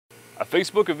A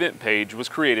Facebook event page was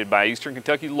created by Eastern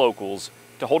Kentucky locals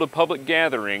to hold a public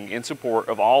gathering in support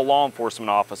of all law enforcement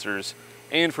officers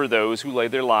and for those who lay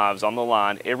their lives on the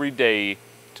line every day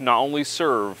to not only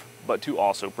serve, but to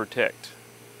also protect.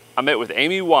 I met with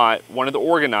Amy White, one of the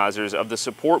organizers of the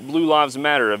Support Blue Lives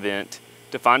Matter event,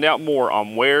 to find out more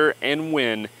on where and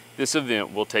when this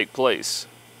event will take place.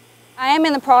 I am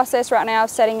in the process right now of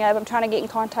setting up. I'm trying to get in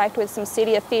contact with some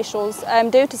city officials.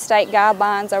 Due to state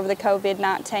guidelines over the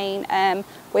COVID-19,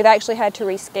 we've actually had to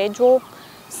reschedule.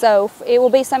 So it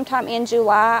will be sometime in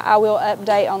July. I will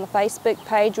update on the Facebook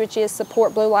page, which is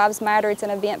Support Blue Lives Matter. It's an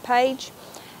event page.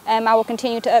 I will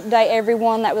continue to update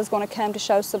everyone that was going to come to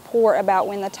show support about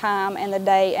when the time and the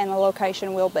day and the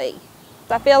location will be.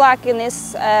 I feel like in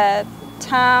this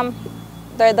time,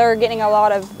 they're getting a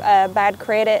lot of bad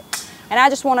credit. And I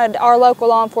just wanted our local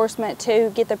law enforcement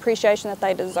to get the appreciation that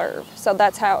they deserve. So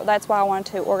that's why I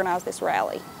wanted to organize this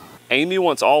rally. Amy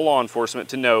wants all law enforcement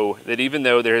to know that even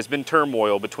though there has been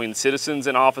turmoil between citizens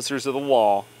and officers of the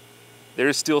law, there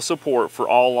is still support for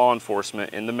all law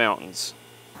enforcement in the mountains.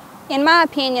 In my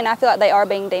opinion, I feel like they are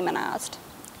being demonized.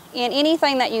 In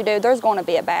anything that you do, there's going to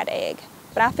be a bad egg.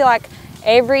 But I feel like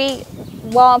every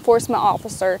law enforcement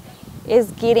officer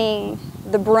is getting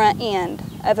the brunt end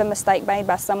of a mistake made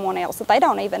by someone else that they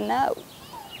don't even know.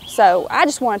 So I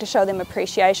just wanted to show them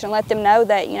appreciation, let them know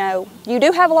that, you know, you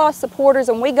do have a lot of supporters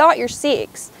and we got your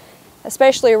six,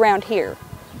 especially around here.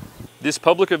 This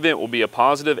public event will be a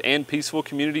positive and peaceful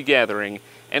community gathering,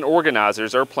 and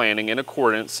organizers are planning in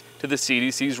accordance to the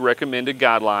CDC's recommended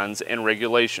guidelines and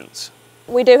regulations.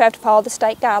 We do have to follow the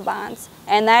state guidelines,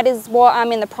 and that is what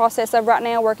I'm in the process of right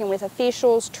now, working with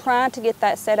officials, trying to get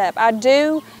that set up. I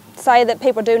do say that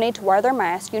people do need to wear their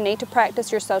mask, you need to practice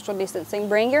your social distancing,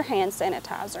 bring your hand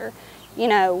sanitizer, you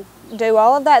know, do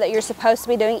all of that you're supposed to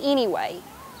be doing anyway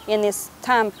in this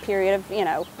time period of, you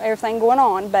know, everything going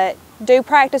on, but do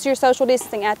practice your social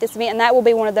distancing at this event, and that will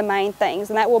be one of the main things,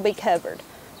 and that will be covered.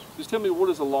 Just tell me, what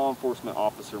does a law enforcement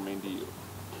officer mean to you?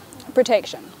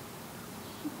 Protection.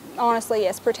 Honestly,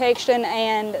 yes, protection,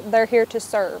 and they're here to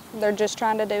serve. They're just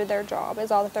trying to do their job is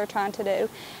all that they're trying to do.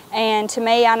 And to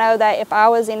me, I know that if I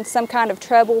was in some kind of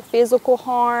trouble, physical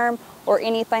harm, or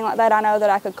anything like that, I know that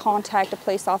I could contact a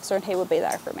police officer and he would be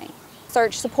there for me.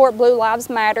 Search Support Blue Lives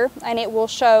Matter and it will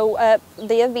show up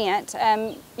the event.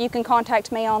 You can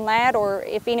contact me on that, or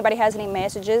if anybody has any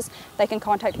messages, they can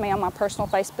contact me on my personal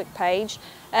Facebook page.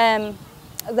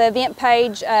 The event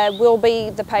page will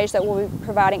be the page that will be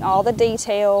providing all the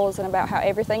details and about how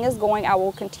everything is going. I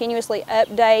will continuously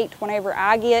update whenever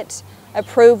I get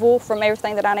approval from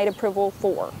everything that I need approval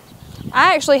for.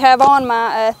 I actually have on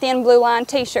my Thin Blue Line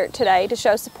t-shirt today to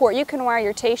show support. You can wear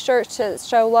your t-shirts to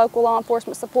show local law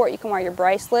enforcement support. You can wear your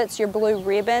bracelets, your blue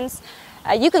ribbons.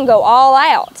 You can go all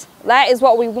out. That is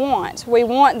what we want. We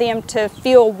want them to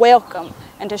feel welcome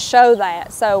and to show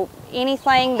that. So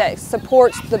anything that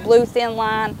supports the blue thin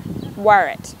line, wear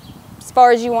it as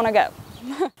far as you want to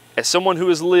go. As someone who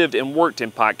has lived and worked in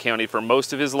Pike County for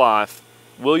most of his life,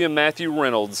 William Matthew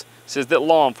Reynolds says that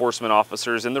law enforcement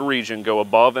officers in the region go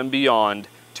above and beyond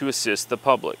to assist the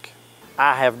public.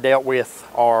 I have dealt with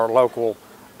our local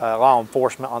law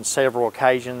enforcement on several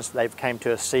occasions. They've come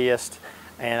to assist,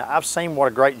 and I've seen what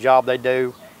a great job they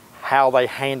do, how they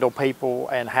handle people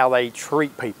and how they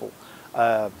treat people.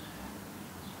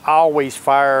 Always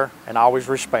fair and always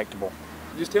respectable.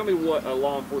 Just tell me what a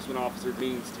law enforcement officer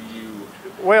means to you.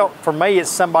 Well, for me,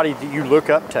 it's somebody that you look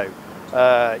up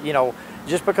to. You know,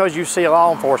 just because you see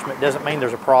law enforcement doesn't mean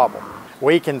there's a problem.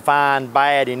 We can find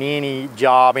bad in any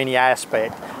job, any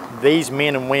aspect. These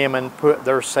men and women put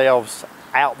themselves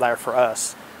out there for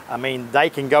us. I mean,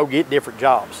 they can go get different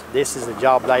jobs. This is a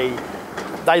job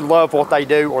they love what they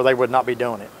do, or they would not be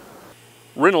doing it.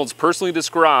 Reynolds personally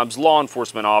describes law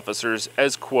enforcement officers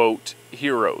as, quote,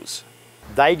 heroes.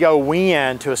 They go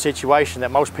into a situation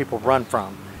that most people run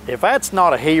from. If that's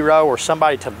not a hero or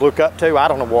somebody to look up to, I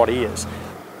don't know what is.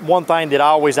 One thing that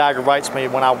always aggravates me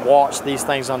when I watch these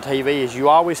things on TV is you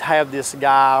always have this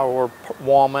guy or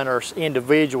woman or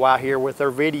individual out here with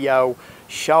their video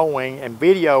showing and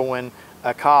videoing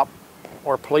a cop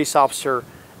or a police officer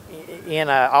in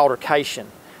an altercation.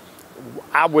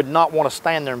 I would not want to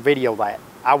stand there and video that.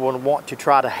 I would want to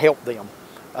try to help them.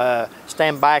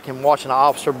 Stand back and watch an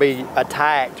officer be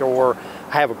attacked or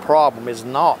have a problem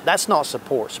that's not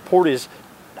support. Support is,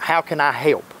 how can I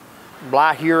help?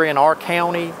 Like here in our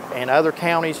county and other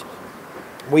counties,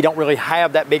 we don't really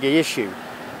have that big an issue.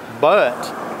 But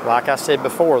like I said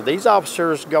before, these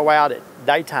officers go out at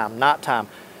daytime, nighttime.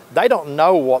 They don't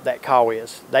know what that call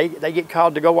is. They get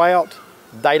called to go out.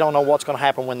 They don't know what's going to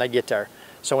happen when they get there.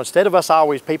 So instead of us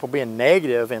always people being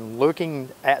negative and looking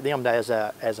at them as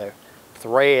a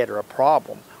threat or a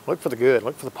problem, look for the good,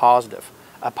 look for the positive,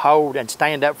 uphold and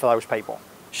stand up for those people.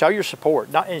 Show your support.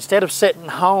 Instead of sitting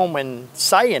home and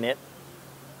saying it,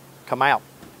 come out.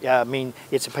 I mean,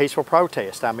 it's a peaceful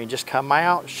protest. I mean, just come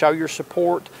out, show your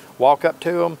support, walk up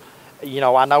to them. You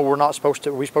know, I know we're supposed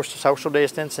to social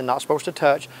distance and not supposed to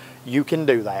touch. You can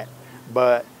do that,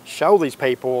 but show these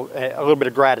people a little bit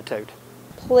of gratitude.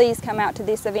 Please come out to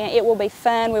this event. It will be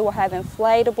fun. We will have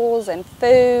inflatables and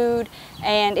food,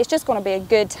 and it's just going to be a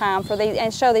good time for these,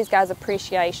 and show these guys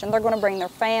appreciation. They're going to bring their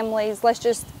families. Let's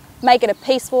just make it a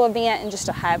peaceful event and just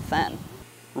to have fun.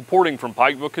 Reporting from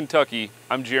Pikeville, Kentucky,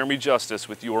 I'm Jeremy Justice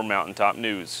with your Mountaintop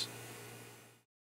News.